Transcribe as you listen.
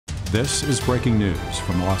This is breaking news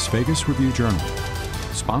from the Las Vegas Review-Journal,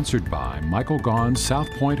 sponsored by Michael Gaughan's South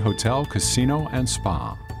Point Hotel, Casino and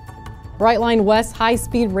Spa. Brightline West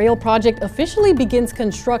high-speed rail project officially begins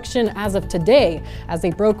construction as of today, as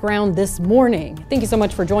they broke ground this morning. Thank you so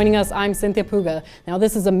much for joining us. I'm Cynthia Puga. Now,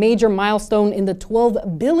 this is a major milestone in the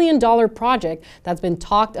 $12 billion project that's been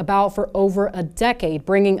talked about for over a decade,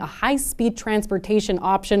 bringing a high-speed transportation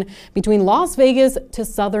option between Las Vegas to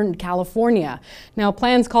Southern California. Now,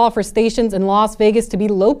 plans call for stations in Las Vegas to be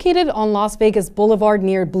located on Las Vegas Boulevard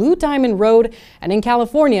near Blue Diamond Road, and in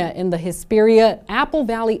California in the Hesperia, Apple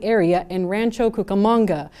Valley area in Rancho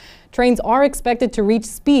Cucamonga. Trains are expected to reach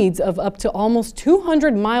speeds of up to almost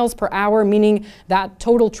 200 miles per hour, meaning that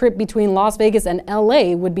total trip between Las Vegas and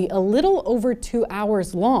LA would be a little over 2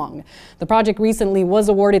 hours long. The project recently was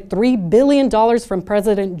awarded $3 billion from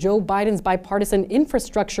President Joe Biden's bipartisan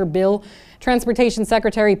infrastructure bill. Transportation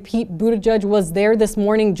Secretary Pete Buttigieg was there this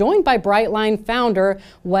morning, joined by Brightline founder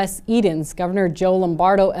Wes Edens, Governor Joe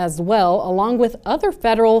Lombardo as well, along with other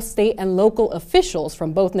federal, state, and local officials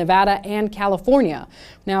from both Nevada and California.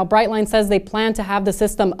 Now, Brightline says they plan to have the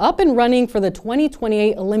system up and running for the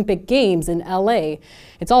 2028 Olympic Games in LA.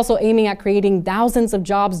 It's also aiming at creating thousands of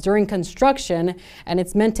jobs during construction, and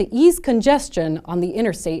it's meant to ease congestion on the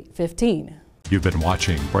Interstate 15. You've been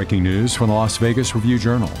watching breaking news from the Las Vegas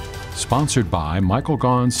Review-Journal, sponsored by Michael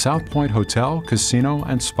Gaughan's South Point Hotel, Casino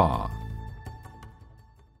and Spa.